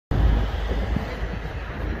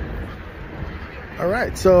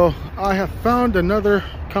Alright, so I have found another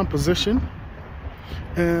composition,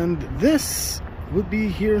 and this would be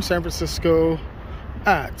here in San Francisco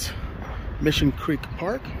at Mission Creek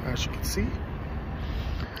Park, as you can see.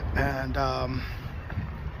 And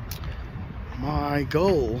my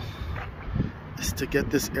goal is to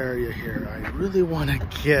get this area here. I really want to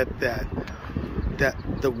get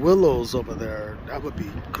the willows over there. That would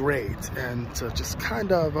be great, and to just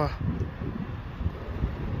kind of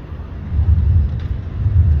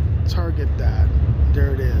target that.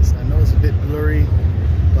 There it is. I know it's a bit blurry,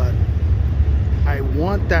 but I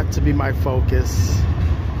want that to be my focus.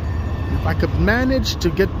 If I could manage to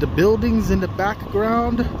get the buildings in the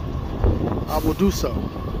background, I will do so.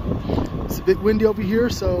 It's a bit windy over here,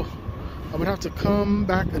 so I'm gonna have to come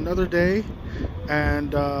back another day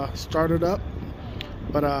and start it up,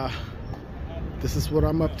 but this is what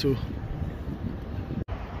I'm up to.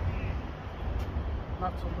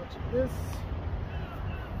 Not so much of this.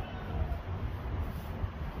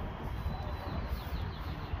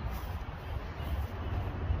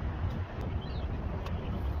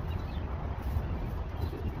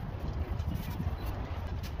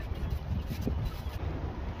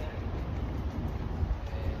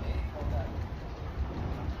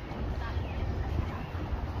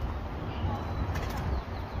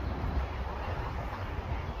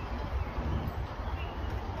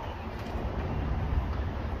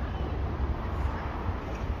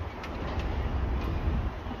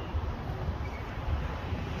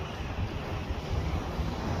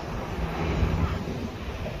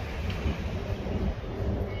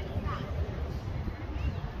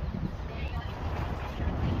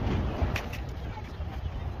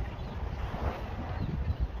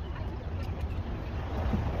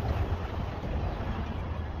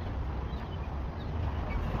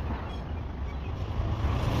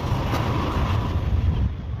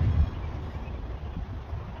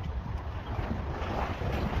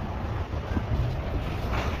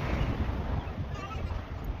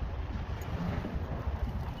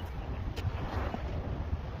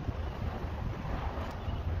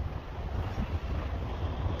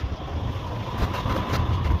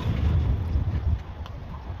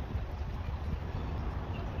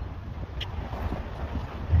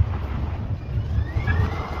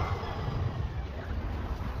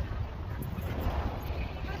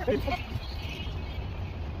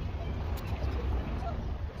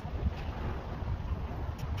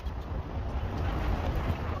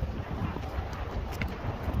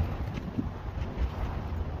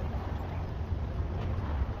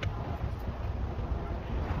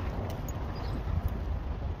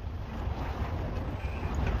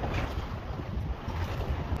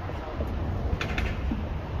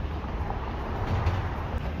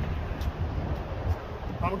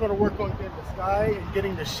 I'm going to work on getting the sky and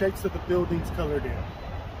getting the shapes of the buildings colored in.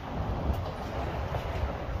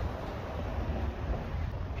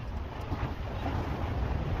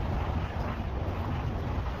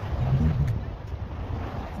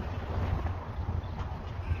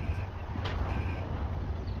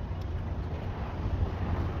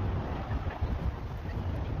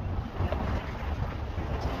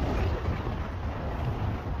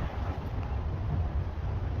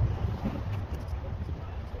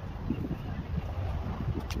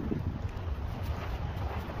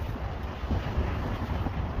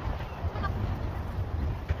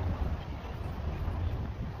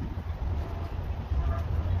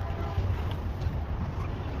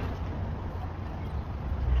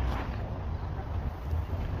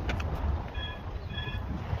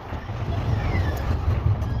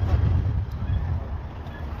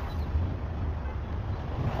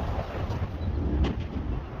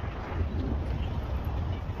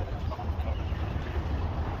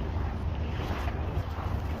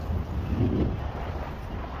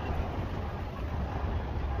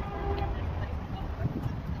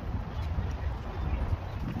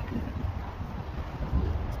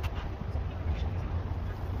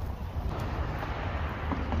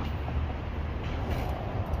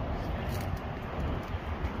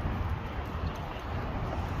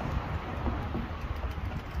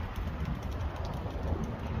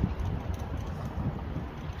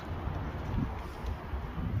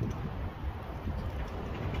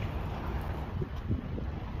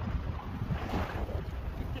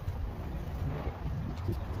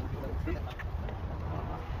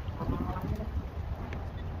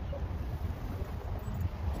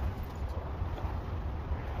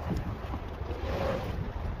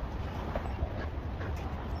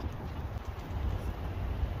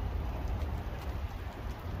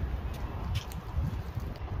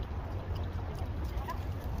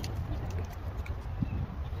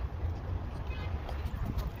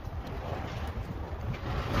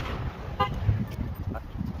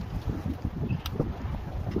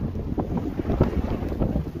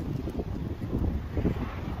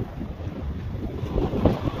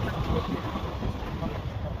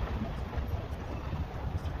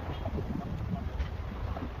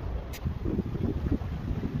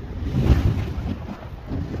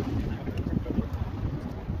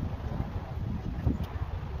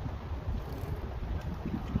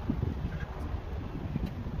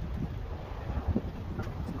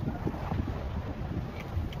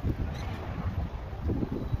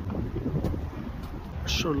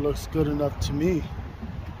 sure looks good enough to me.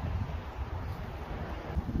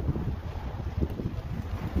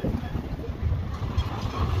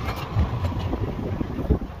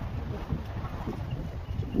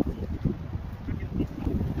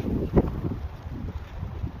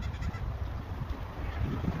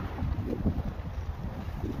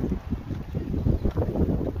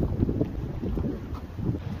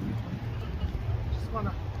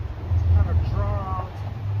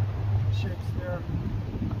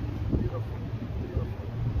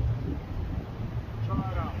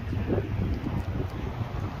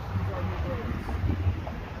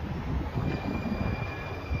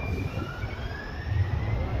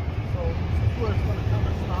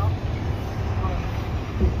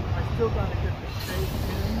 Still got to get the shape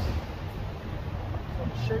in. So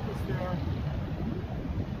the shape is there.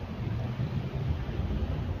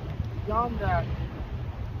 Beyond that,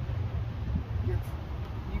 it's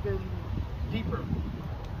even deeper.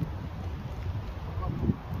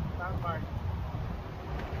 Found my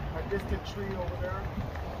distant tree over there.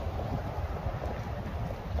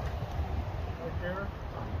 Right there.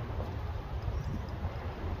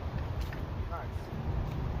 Nice.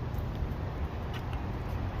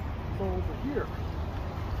 So over here,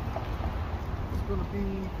 it's going to be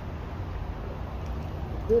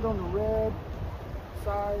a bit on the red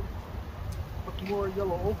side, but more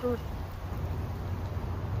yellow ochre.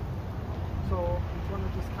 So I'm going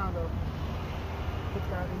to just kind of put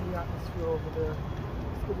that in the atmosphere over there.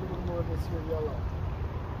 Let's get a little more of this here yellow.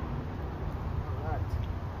 All right.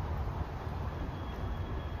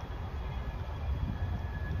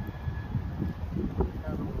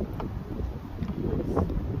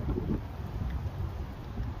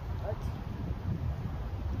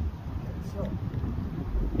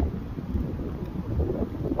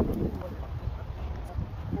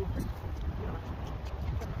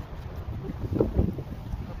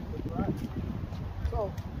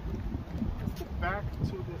 So let's get back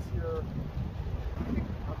to this here.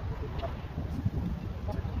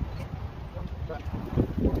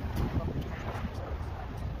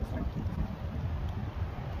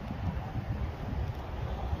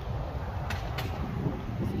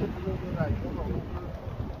 Let's get a little bit of that yellow over.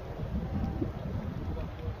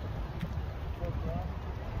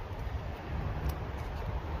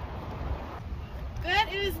 That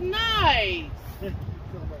is nice.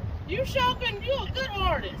 You sure can. You're a good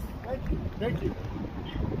artist. Thank you. Thank you.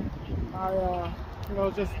 I,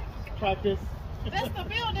 just practice. That's the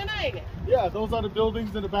building, ain't it? Yeah, those are the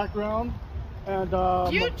buildings in the background. And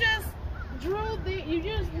you just you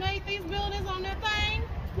just made these buildings on that thing?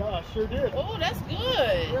 Yeah, I sure did. Oh, that's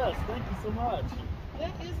good. Yes, thank you so much.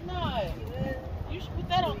 That is nice. You should put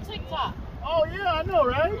that on TikTok. Oh yeah, I know,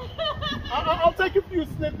 right? I'll take a few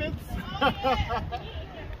snippets. Oh, yeah.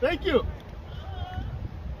 Thank you.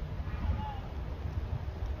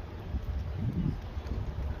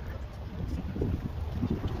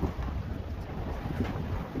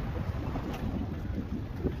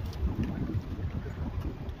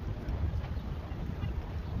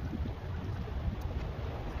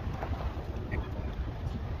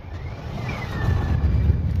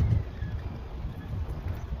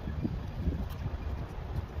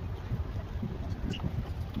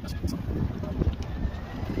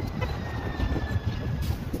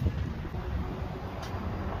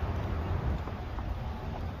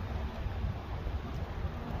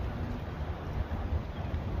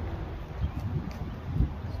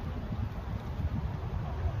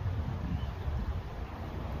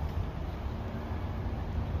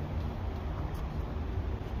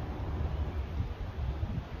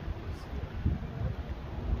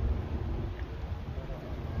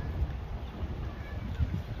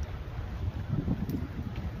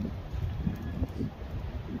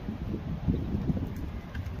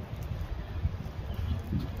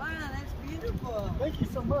 Thank you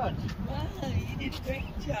so much. Wow, you did a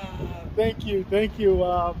great job. Thank you, thank you.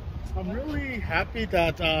 I'm really happy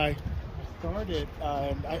that I started.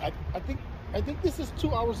 I think this is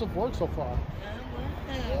 2 hours of work so far.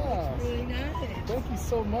 Wow, that's really nice. Thank you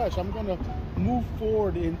so much. I'm gonna move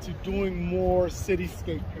forward into doing more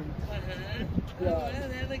cityscape painting. Yeah. Oh, wow,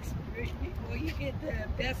 that looks great. Well, you get the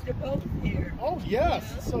best of both here. Oh yes.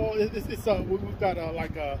 So we've got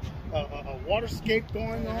a waterscape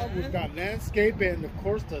going on. We've got landscape and of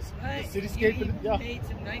course the cityscape. You made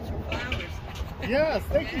some nicer flowers. Yes.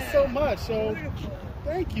 Thank you so much. So beautiful.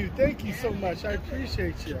 thank you so much. I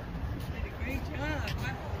appreciate you. You did a great job.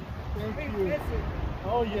 Wow. Thank Very you. impressive.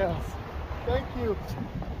 Oh yes. Thank you.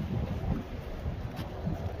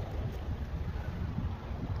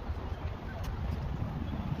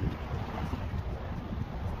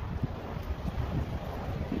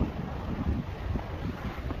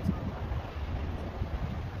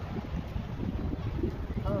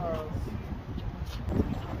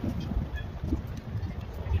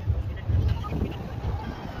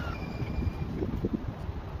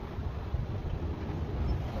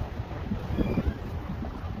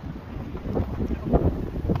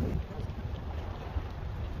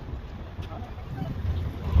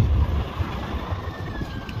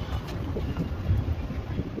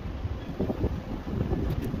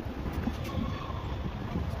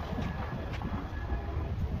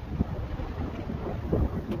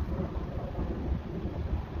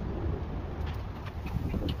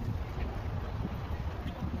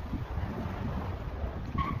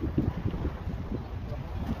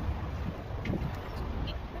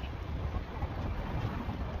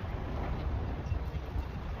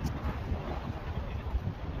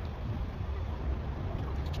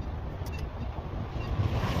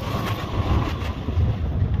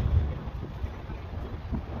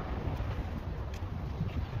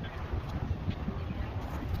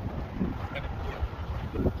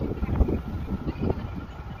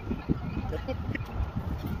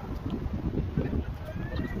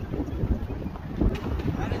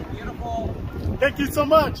 Thank you so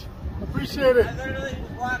much. Appreciate it. I literally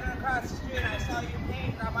was walking across the street and I saw you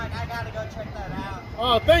paint and I'm like, I gotta go check that out.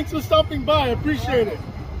 Oh, thanks for stopping by. I appreciate it.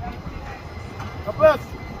 God bless.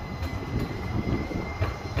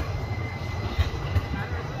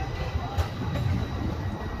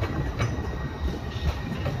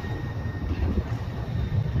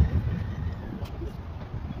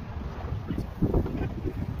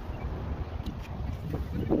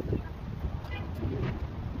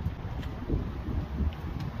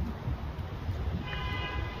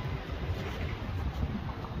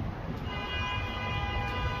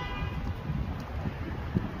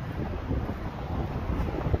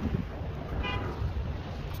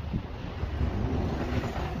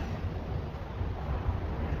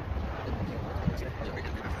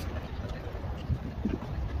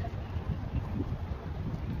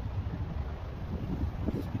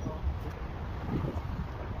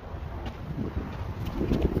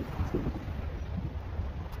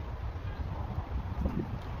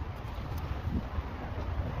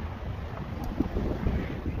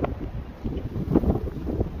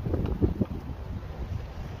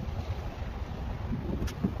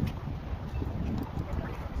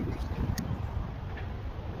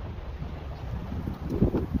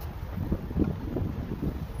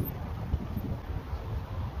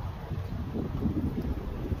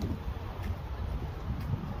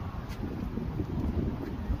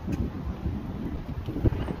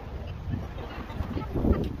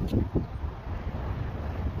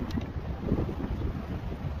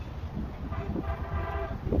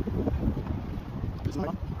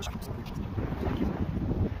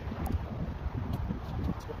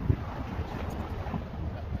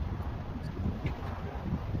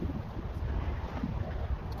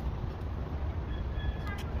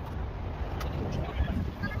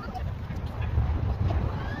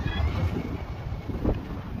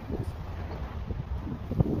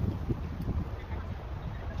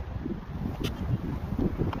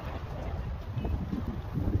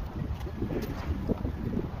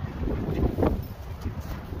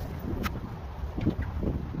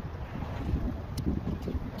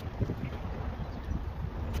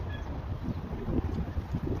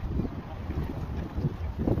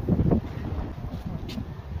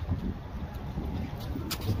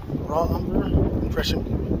 Raw umber impression.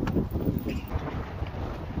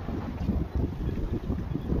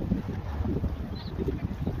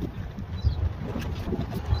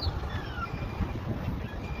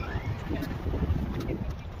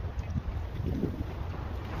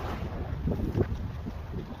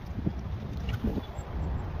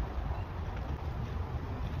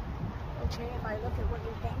 Okay, if I look at what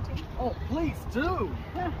you're painting? Oh, please do.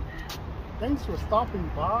 Thanks for stopping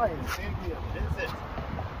by and paying me a visit.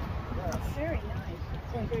 Yes. Very nice.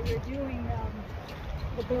 So you're doing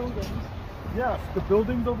the buildings. Yes, the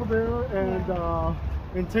buildings over there, and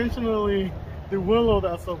intentionally the willow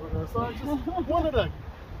that's over there. So I just wanted to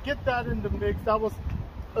get that in the mix. That was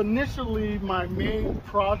initially my main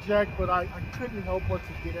project, but I couldn't help but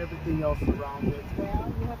to get everything else around it.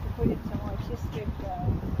 Well, you have to put in some artistic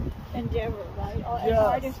endeavor, right? An Yes.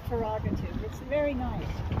 artist's prerogative. It's very nice.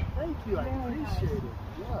 Thank you, I Very appreciate nice. it.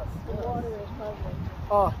 Yes. The yes. water is lovely.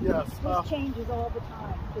 Oh, yes. This changes all the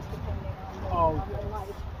time, just depending on the, Oh, on yes. the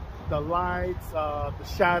light. The lights, the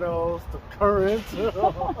shadows, the current.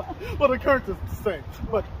 Well, the current is the same.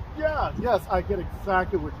 But yeah, yes, I get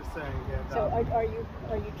exactly what you're saying. And, So are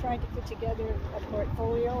you trying to put together a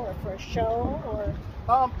portfolio or for a show or?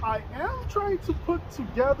 I am trying to put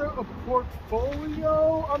together a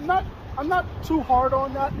portfolio. I'm not too hard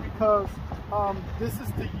on that because this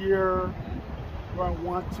is the year where I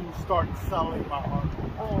want to start selling my art.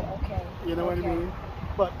 Oh, okay. You know what I mean?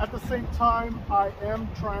 But at the same time, I am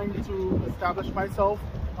trying to establish myself,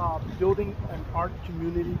 building an art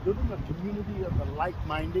community, building a community of the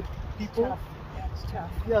like-minded people. Tough. That's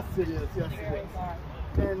tough. Yes, it is. Yes, Very it is. hard.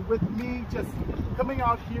 And with me just coming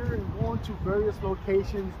out here and going to various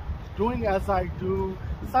locations, doing as I do,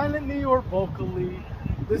 silently or vocally,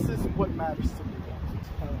 this is what matters to me.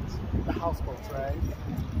 The houseboats, right?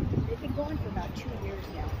 They've been going for about 2 years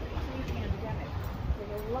now. Pre-pandemic,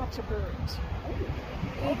 there were lots of birds.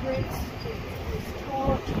 Egrets,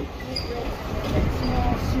 tall egrets, and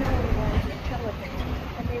small snowy ones with pelicans,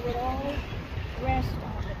 and they would all rest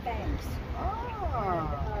on the banks.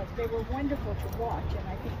 They were wonderful to watch, and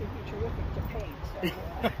I think they'd be terrific to paint.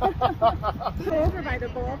 So, over by the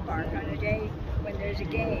ballpark on a day when there's a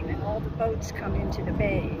game and all the boats come into the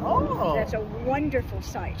bay. Oh. That's a wonderful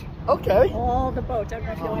sight. Okay. All the boats. I don't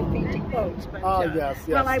know if you like painting boats, but Yes,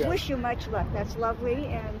 well, I yes. wish you much luck. That's lovely,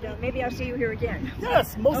 and maybe I'll see you here again.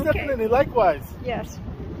 Yes, most Okay. definitely. Likewise. Yes.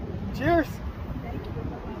 Cheers.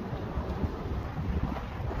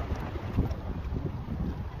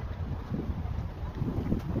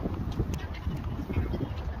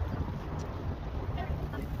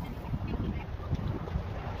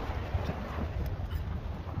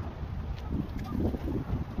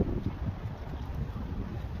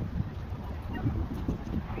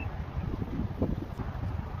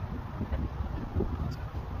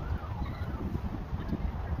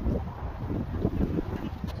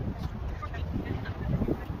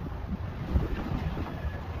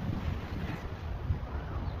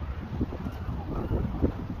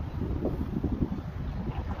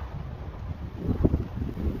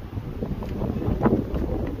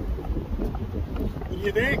 What do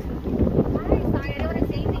you think? Hi, sorry, I don't want to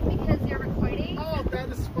say anything because you're recording. Oh, that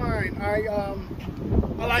is fine.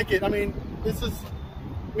 I like it. I mean,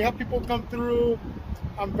 we have people come through.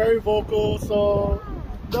 I'm very vocal, so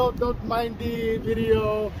don't mind the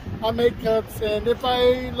video. I make cuts, and if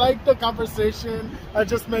I like the conversation, I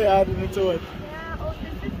just may add it into it. Yeah, oh,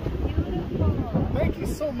 this is beautiful. Thank you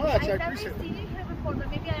so much. I I've never appreciate it. seen you here before, but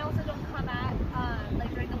maybe I also don't come at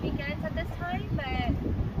like during the weekends at this time,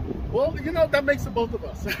 but Well, you know, that makes it both of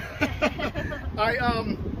us. I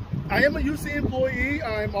am a UC employee.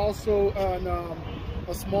 I'm also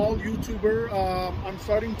a small YouTuber. I'm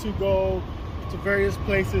starting to go to various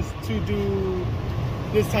places to do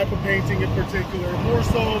this type of painting in particular, more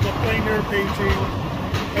so the plein air painting,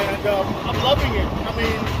 and I'm loving it. I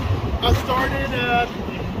mean, I started at,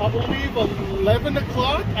 I believe, 11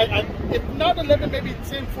 o'clock. If not 11, maybe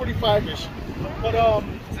 10:45-ish. But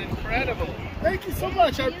It's incredible. thank you so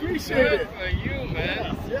much. I appreciate Good it. for you,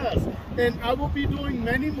 man. Yes, and I will be doing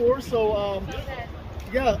many more. So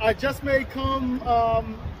yeah, I just may come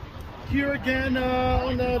here again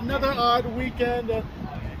on another odd weekend.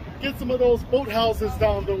 Get some of those boathouses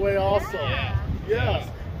down the way also. Yeah. Yes.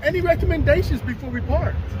 Any recommendations before we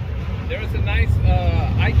part? There is a nice,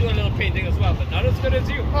 I do a little painting as well, but not as good as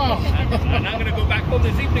you. Oh. And I'm going to go back home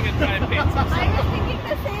this evening and try and paint some I stuff. was thinking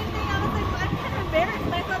the same thing. I was like, well, I'm kind of embarrassed,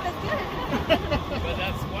 but I thought that's good. But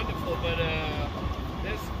that's wonderful. But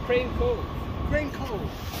there's Crane Cove. Crane Cove.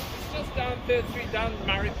 It's just down 3rd Street, down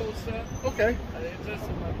𝗪𝗶𝗁𝗄𝗃. Okay. It's just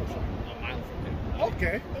a mile from here.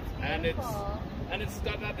 Okay. It's beautiful. And it's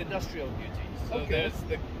got that industrial beauty. So Okay.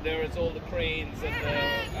 there is all the cranes and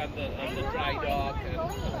the dry dock, and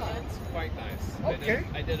it's quite nice. Okay.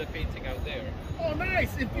 I did a painting out there. Oh,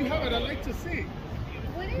 nice. If you have it, I'd like to see.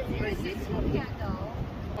 What is your YouTube handle?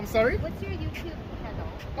 I'm sorry? What's your YouTube handle?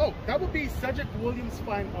 Oh, that would be Cedric Williams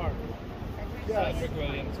Fine Art. Yes. Cedric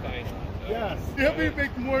Williams, fine. Yes. He'll be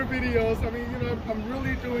make more videos. I mean, you know, I'm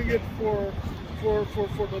really doing it for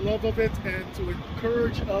the love of it and to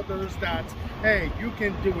encourage others that, hey, you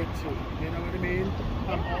can do it too. You know what I mean?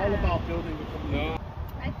 I'm all about building a community. No,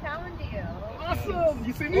 I found you. Awesome.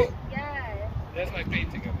 You see me? Yes. there's my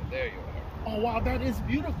painting of it. There you are. Oh, wow. That is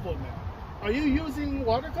beautiful, man. Are you using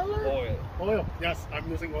watercolor? Oil. Oil. Yes, I'm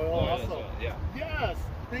using oil Oil also. as well, yeah. Yes.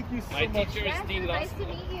 Thank you so My much. teacher is Yes, Dean nice to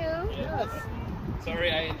Lawson. meet you. Yes.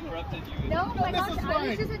 Sorry, I interrupted you. No, No, my this gosh, is I fine.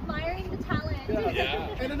 was just admiring the talent. Yeah. Yeah.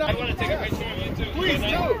 And then I want to take a yes. picture of it too. Please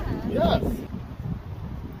Can I? do. Yes.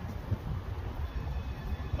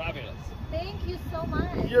 Fabulous. Thank you so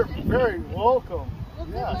much. You're very welcome. Well,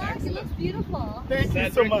 good Yes. luck. It looks beautiful. Thank you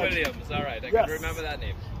Cedric so much. Williams. All right, I Yes. can remember that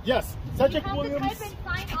name. Yes, You Cedric have to Williams. type in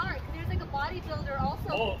fine art. There's like a bodybuilder also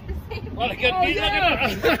Oh. with the same Well, I name. get Oh, me.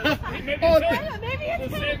 yeah. Maybe Oh, so. Yeah, maybe It's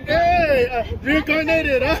it's the him. same guy. Hey,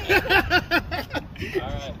 reincarnated, huh? All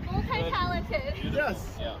right. Multi-talented.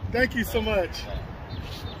 Yes. Yeah. Thank you so much.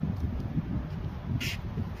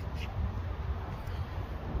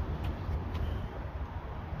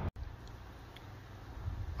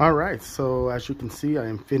 All right, so as you can see, I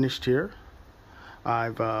am finished here.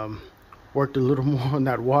 I've worked a little more on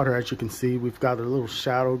that water. As you can see, we've got a little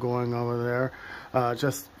shadow going over there,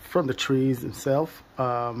 just from the trees itself.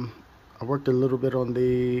 I worked a little bit on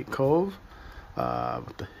the cove,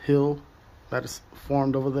 with the hill that is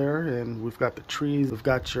formed over there, and we've got the trees. We've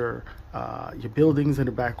got your buildings in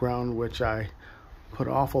the background, which I put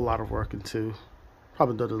an awful lot of work into.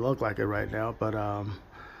 Probably doesn't look like it right now, but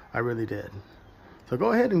I really did. So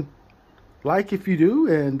go ahead and like if you do,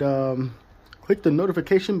 and click the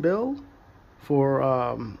notification bell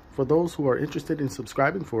for those who are interested in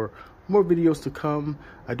subscribing for more videos to come.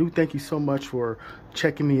 I do thank you so much for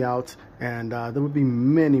checking me out, and there will be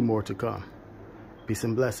many more to come. Peace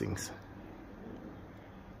and blessings.